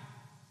happen.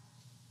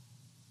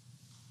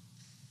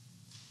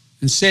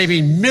 And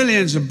saving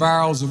millions of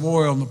barrels of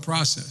oil in the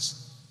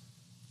process,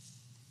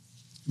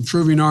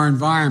 improving our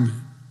environment.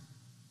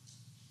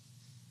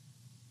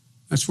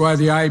 That's why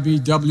the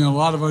IBEW and a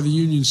lot of other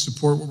unions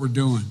support what we're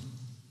doing.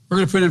 We're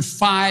going to put in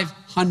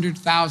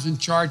 500,000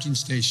 charging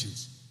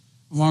stations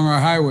along our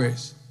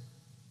highways.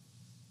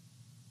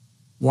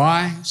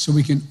 Why? So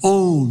we can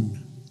own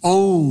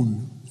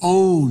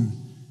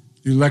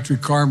the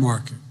electric car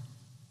market.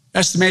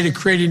 Estimated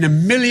creating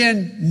 1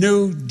 million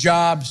new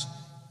jobs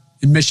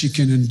in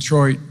Michigan and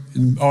Detroit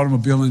in the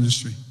automobile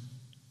industry.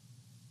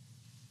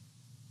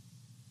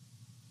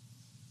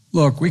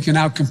 Look, we can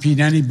outcompete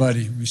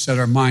anybody if we set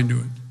our mind to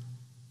it.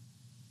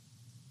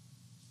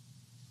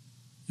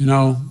 You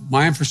know,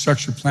 my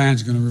infrastructure plan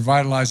is going to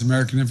revitalize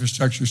American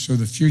infrastructure so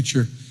the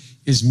future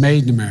is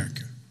made in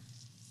America.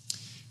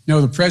 You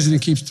know, the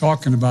president keeps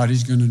talking about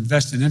he's going to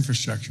invest in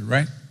infrastructure,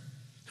 right?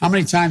 How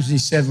many times has he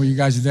said, well, you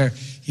guys are there,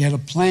 he had a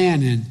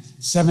plan in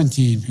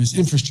 17, his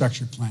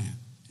infrastructure plan.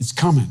 It's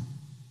coming.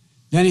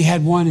 Then he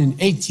had one in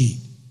 18.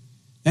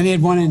 Then he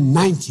had one in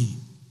 19.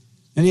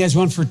 Then he has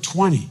one for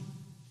 20.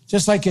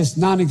 Just like his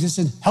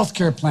non-existent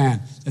healthcare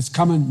plan that's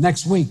coming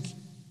next week.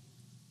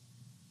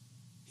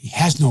 He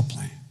has no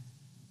plan.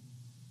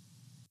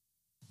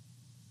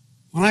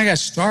 When I got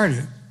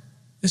started,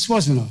 this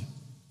wasn't a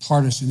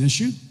partisan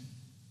issue,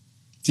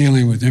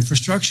 dealing with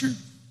infrastructure.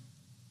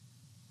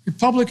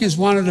 Republicans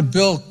wanted to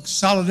build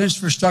solid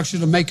infrastructure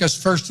to make us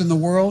first in the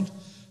world.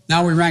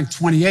 Now we rank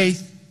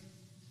 28th,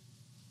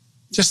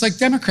 just like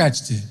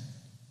Democrats did.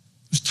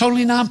 It was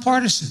totally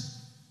nonpartisan.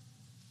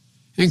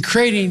 And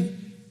creating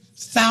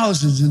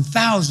thousands and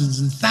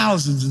thousands and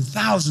thousands and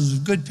thousands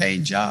of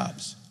good-paying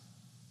jobs.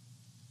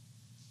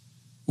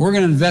 We're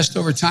going to invest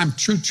over time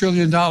 $2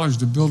 trillion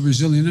to build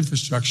resilient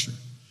infrastructure.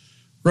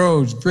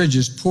 Roads,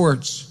 bridges,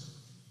 ports,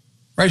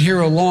 right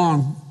here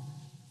along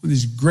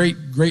these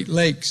Great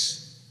Lakes.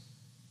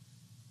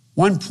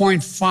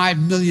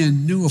 1.5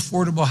 million new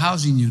affordable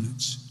housing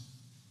units.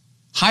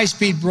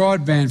 High-speed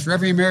broadband for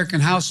every American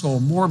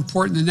household, more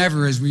important than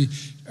ever as we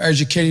are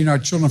educating our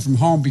children from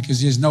home because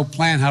he has no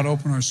plan how to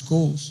open our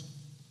schools.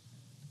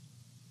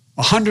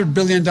 $100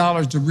 billion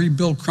to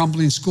rebuild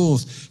crumbling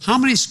schools. How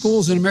many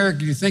schools in America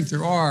do you think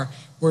there are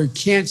where you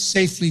can't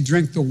safely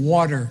drink the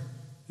water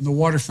in the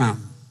water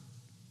fountain?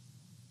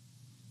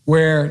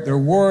 Where they're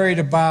worried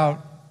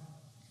about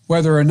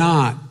whether or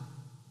not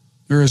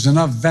there is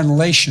enough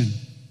ventilation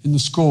in the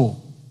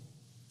school,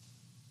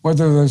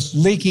 whether there's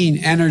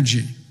leaking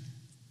energy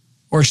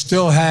or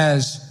still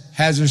has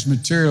hazardous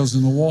materials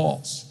in the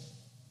walls.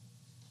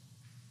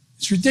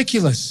 It's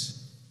ridiculous.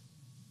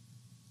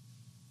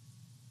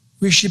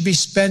 We should be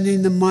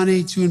spending the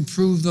money to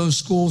improve those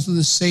schools and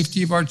the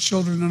safety of our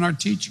children and our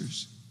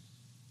teachers.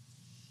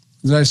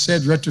 As I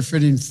said,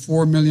 retrofitting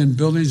 4 million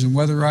buildings and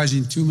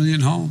weatherizing 2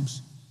 million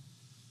homes.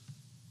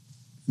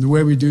 And the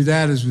way we do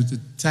that is with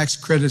the tax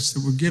credits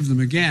that we'll give them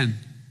again.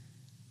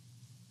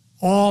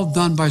 All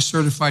done by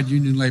certified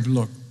union labor.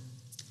 Look,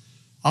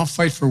 I'll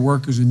fight for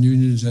workers and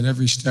unions at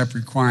every step,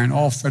 requiring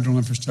all federal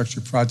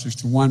infrastructure projects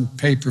to 1,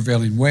 pay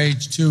prevailing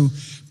wage, 2,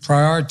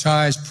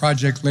 prioritize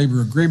project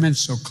labor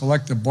agreements so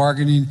collective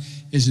bargaining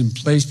is in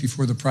place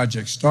before the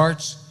project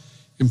starts,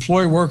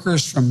 employ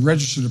workers from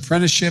registered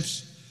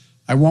apprenticeships.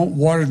 I won't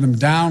water them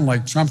down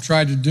like Trump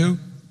tried to do,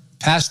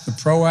 pass the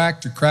PRO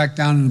Act to crack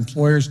down on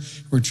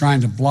employers who are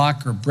trying to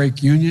block or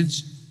break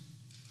unions.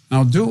 And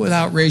I'll do it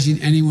without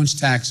raising anyone's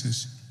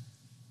taxes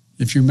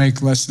if you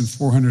make less than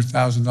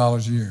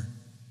 $400,000 a year.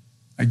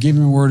 I gave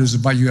him a word as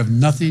about you have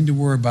nothing to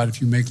worry about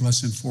if you make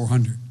less than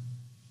 400.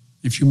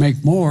 If you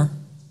make more,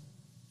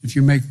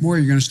 you're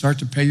going to start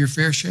to pay your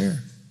fair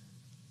share.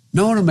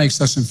 No one who makes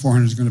less than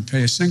 400 is going to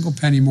pay a single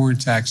penny more in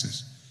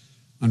taxes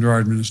under our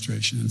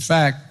administration. In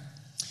fact,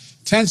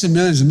 tens of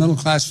millions of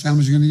middle-class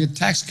families are going to get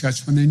tax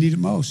cuts when they need it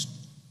most.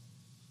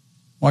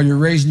 While you're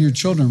raising your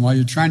children, while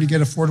you're trying to get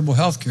affordable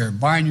health care,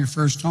 buying your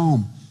first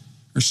home,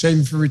 or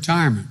saving for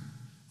retirement.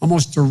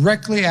 Almost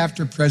directly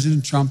after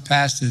President Trump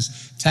passed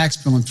his tax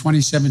bill in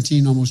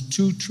 2017, almost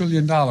 $2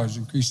 trillion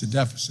increased the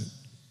deficit.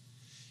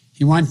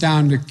 He went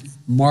down to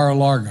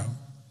Mar-a-Lago,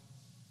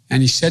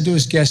 and he said to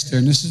his guests there,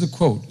 and this is a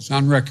quote, it's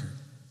on record,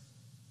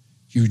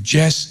 "You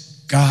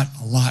just got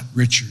a lot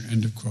richer,"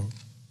 end of quote.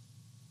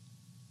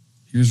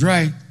 He was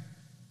right.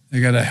 They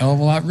got a hell of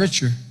a lot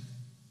richer.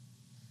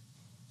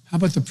 How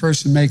about the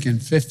person making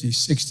 50,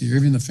 60, or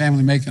even the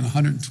family making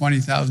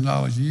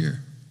 $120,000 a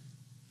year?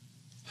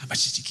 How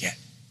much did you get?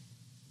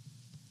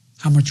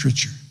 How much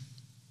richer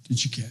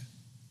did you get?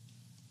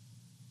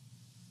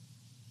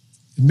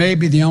 It may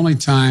be the only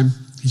time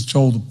he's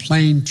told the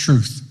plain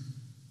truth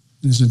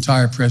in his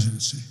entire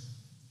presidency.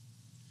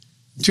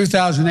 In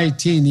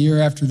 2018, the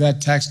year after that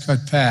tax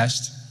cut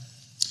passed,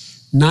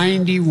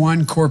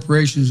 91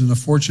 corporations in the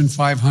Fortune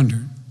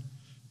 500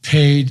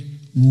 paid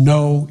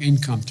no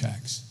income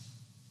tax.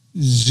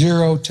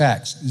 Zero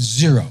tax,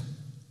 zero.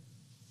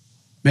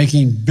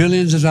 Making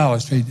billions of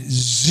dollars, paid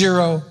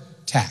zero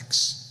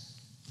tax.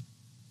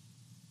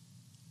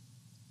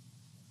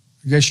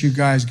 I guess you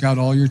guys got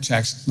all your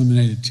taxes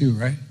eliminated too,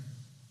 right?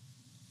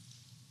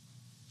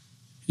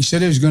 He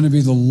said it was going to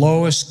be the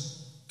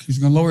lowest, he was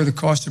going to lower the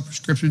cost of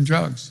prescription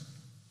drugs.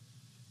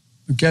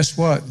 But guess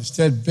what?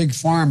 Instead, Big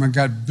Pharma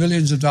got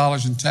billions of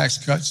dollars in tax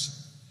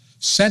cuts,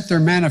 sent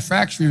their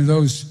manufacturing of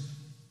those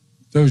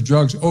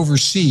drugs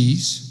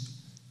overseas,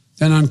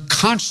 then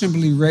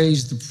unconscionably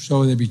raised,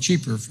 so they'd be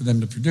cheaper for them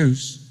to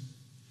produce,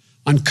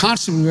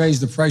 unconscionably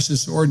raised the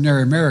prices to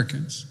ordinary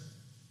Americans.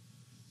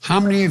 How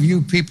many of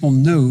you people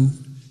knew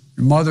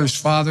your mothers,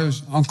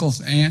 fathers, uncles,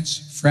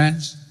 aunts,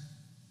 friends,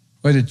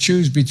 who had to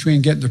choose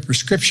between getting the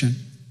prescription,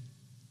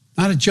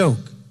 not a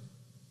joke,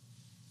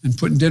 and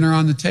putting dinner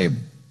on the table?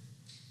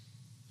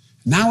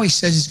 Now he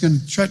says he's going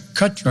to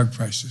cut drug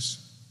prices.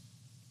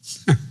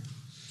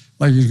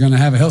 Like he's going to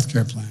have a health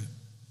care plan.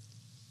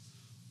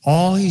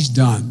 All he's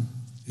done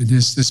in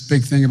this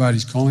big thing about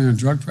he's calling on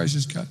drug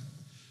prices cut,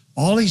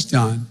 all he's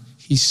done,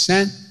 he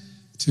sent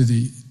to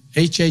the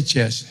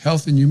HHS,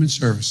 Health and Human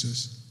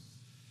Services,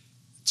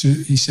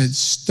 he said,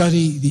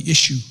 study the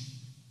issue.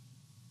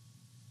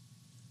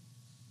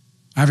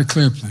 I have a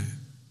clear plan.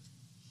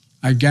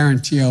 I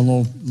guarantee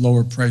I'll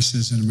lower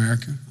prices in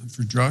America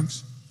for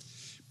drugs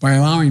by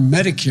allowing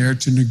Medicare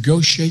to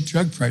negotiate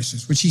drug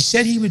prices, which he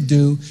said he would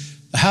do.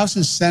 The House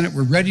and Senate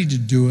were ready to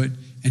do it,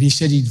 and he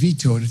said he'd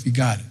veto it if he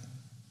got it.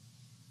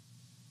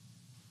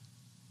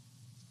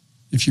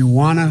 If you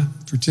want to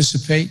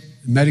participate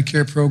in the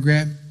Medicare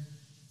program,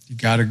 you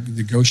got to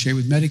negotiate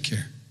with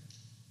Medicare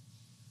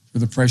for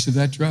the price of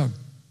that drug,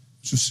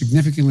 which will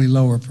significantly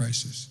lower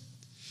prices.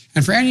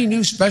 And for any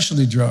new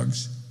specialty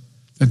drugs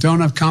that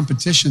don't have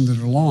competition that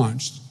are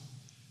launched,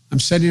 I'm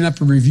setting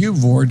up a review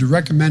board to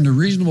recommend a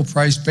reasonable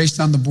price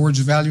based on the board's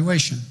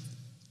evaluation.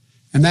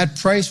 And that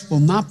price will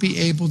not be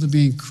able to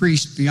be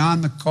increased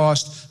beyond the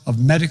cost of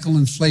medical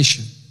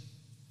inflation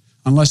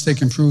unless they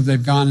can prove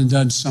they've gone and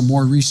done some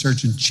more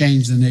research and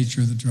changed the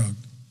nature of the drug.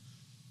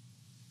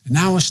 And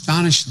now,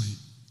 astonishingly,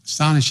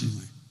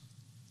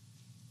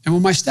 and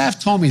when my staff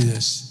told me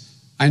this,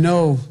 I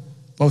know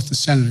both the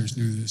senators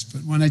knew this,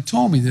 but when they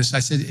told me this, I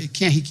said,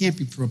 he can't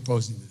be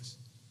proposing this.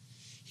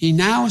 He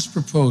now is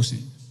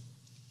proposing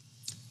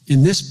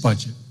in this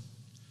budget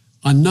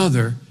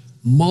another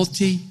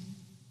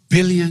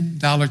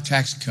multi-billion-dollar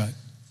tax cut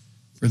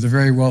for the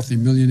very wealthy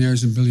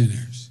millionaires and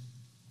billionaires.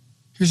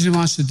 Here's what he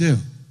wants to do.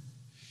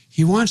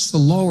 He wants to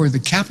lower the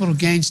capital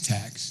gains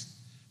tax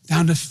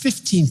down to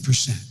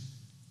 15%.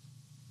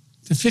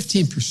 To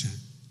 15%.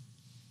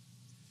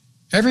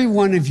 Every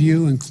one of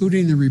you,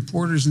 including the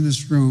reporters in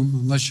this room,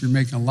 unless you're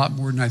making a lot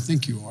more than I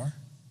think you are,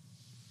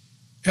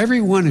 every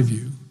one of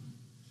you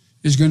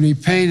is going to be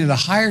paying at a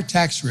higher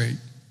tax rate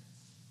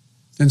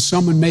than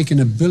someone making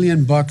 $1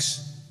 billion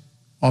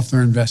off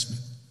their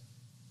investment.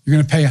 You're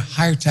going to pay a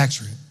higher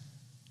tax rate.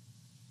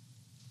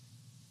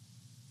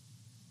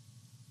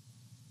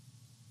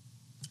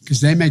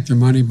 Because they make their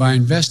money by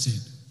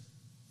investing,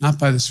 not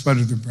by the sweat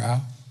of their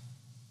brow.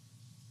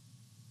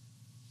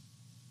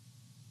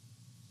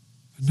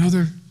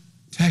 Another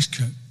tax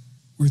cut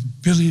worth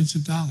billions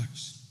of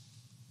dollars.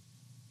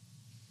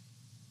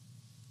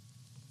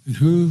 And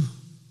whose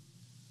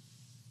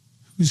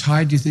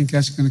hide do you think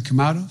that's going to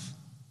come out of?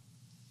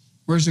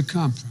 Where's it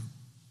come from?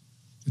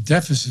 The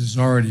deficit is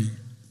already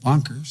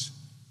bonkers.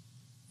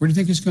 Where do you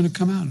think it's going to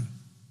come out of?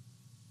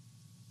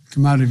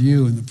 Come out of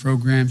you and the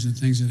programs and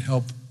things that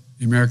help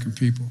the American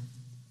people.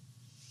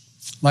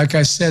 Like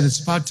I said, it's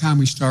about time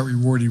we start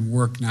rewarding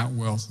work, not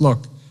wealth.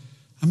 Look,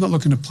 I'm not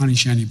looking to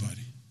punish anybody.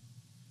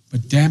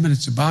 But damn it,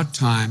 it's about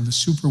time the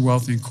super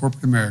wealthy in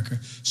corporate America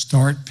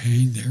start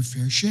paying their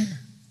fair share.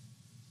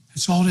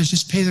 That's all it is,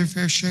 just pay their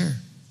fair share.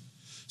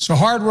 So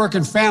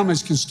hardworking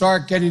families can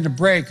start getting a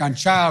break on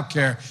child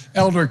care,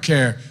 elder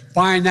care,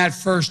 buying that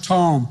first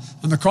home,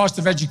 on the cost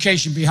of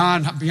education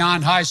beyond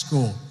high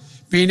school,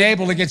 being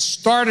able to get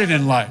started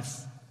in life.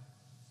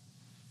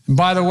 And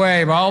by the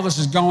way, while all this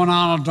is going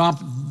on,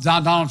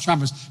 Donald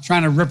Trump is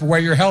trying to rip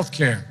away your health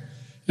care.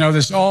 You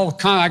know,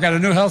 I got a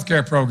new health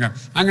care program.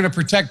 I'm going to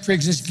protect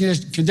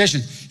pre-existing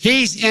conditions.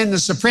 He's in the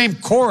Supreme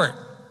Court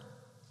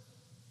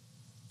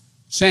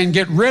saying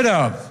get rid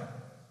of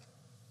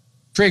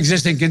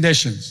pre-existing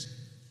conditions.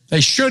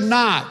 They should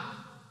not.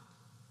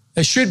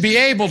 They should be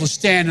able to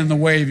stand in the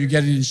way of you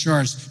getting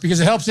insurance because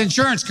it helps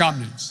insurance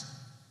companies.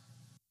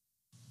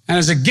 And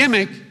as a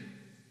gimmick,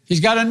 he's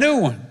got a new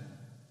one.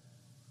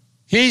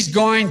 He's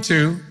going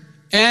to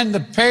end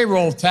the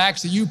payroll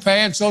tax that you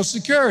pay on Social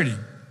Security.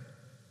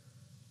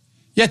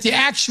 Yet the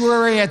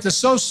actuary at the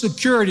Social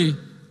Security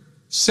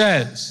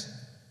says,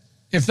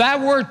 if that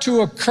were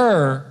to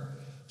occur,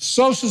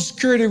 Social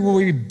Security will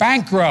be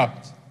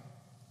bankrupt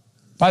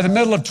by the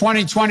middle of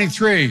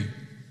 2023.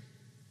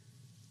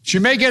 You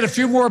may get a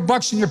few more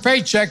bucks in your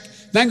paycheck,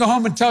 then go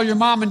home and tell your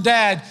mom and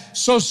dad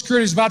Social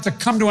Security is about to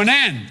come to an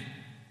end.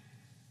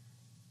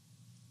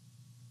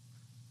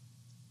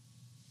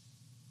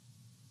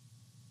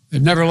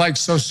 They've never liked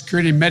Social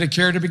Security and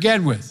Medicare to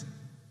begin with.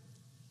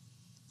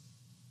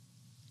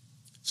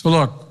 So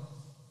look,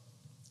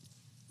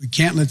 we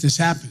can't let this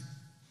happen.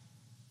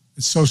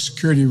 That Social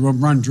Security will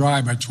run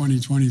dry by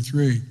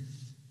 2023.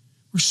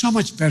 We're so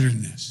much better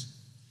than this.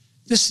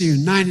 This is the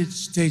United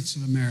States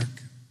of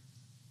America.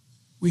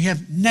 We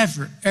have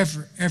never,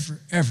 ever, ever,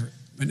 ever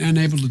been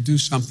unable to do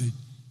something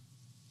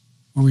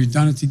when we've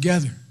done it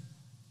together.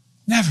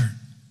 Never.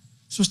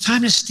 So it's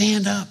time to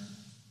stand up.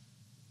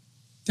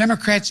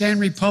 Democrats and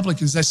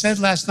Republicans. I said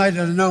last night,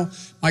 and I know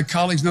my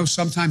colleagues know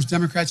sometimes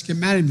Democrats get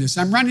mad at this.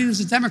 I'm running as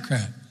a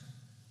Democrat.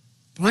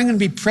 But I'm going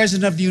to be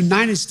president of the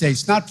United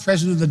States, not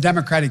president of the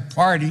Democratic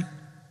Party.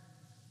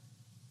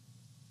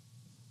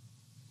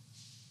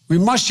 We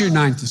must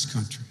unite this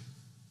country.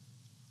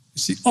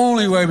 It's the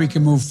only way we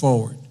can move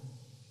forward.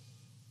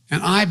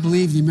 And I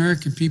believe the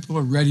American people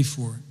are ready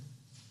for it.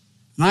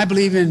 And I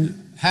believe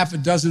in half a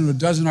dozen or a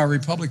dozen of our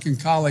Republican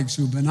colleagues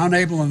who've been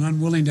unable and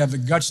unwilling to have the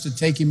guts to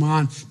take him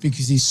on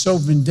because he's so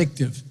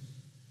vindictive.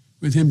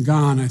 With him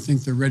gone, I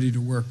think they're ready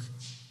to work.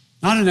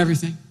 Not in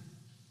everything,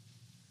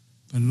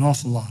 but an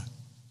awful lot.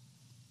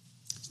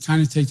 It's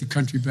time to take the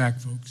country back,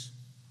 folks.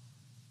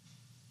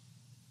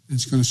 And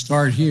it's going to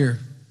start here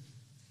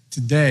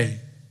today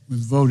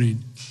with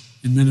voting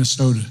in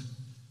Minnesota.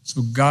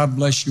 So God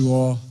bless you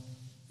all,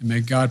 and may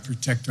God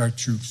protect our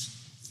troops.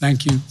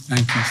 Thank you,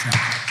 thank you, thank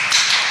you.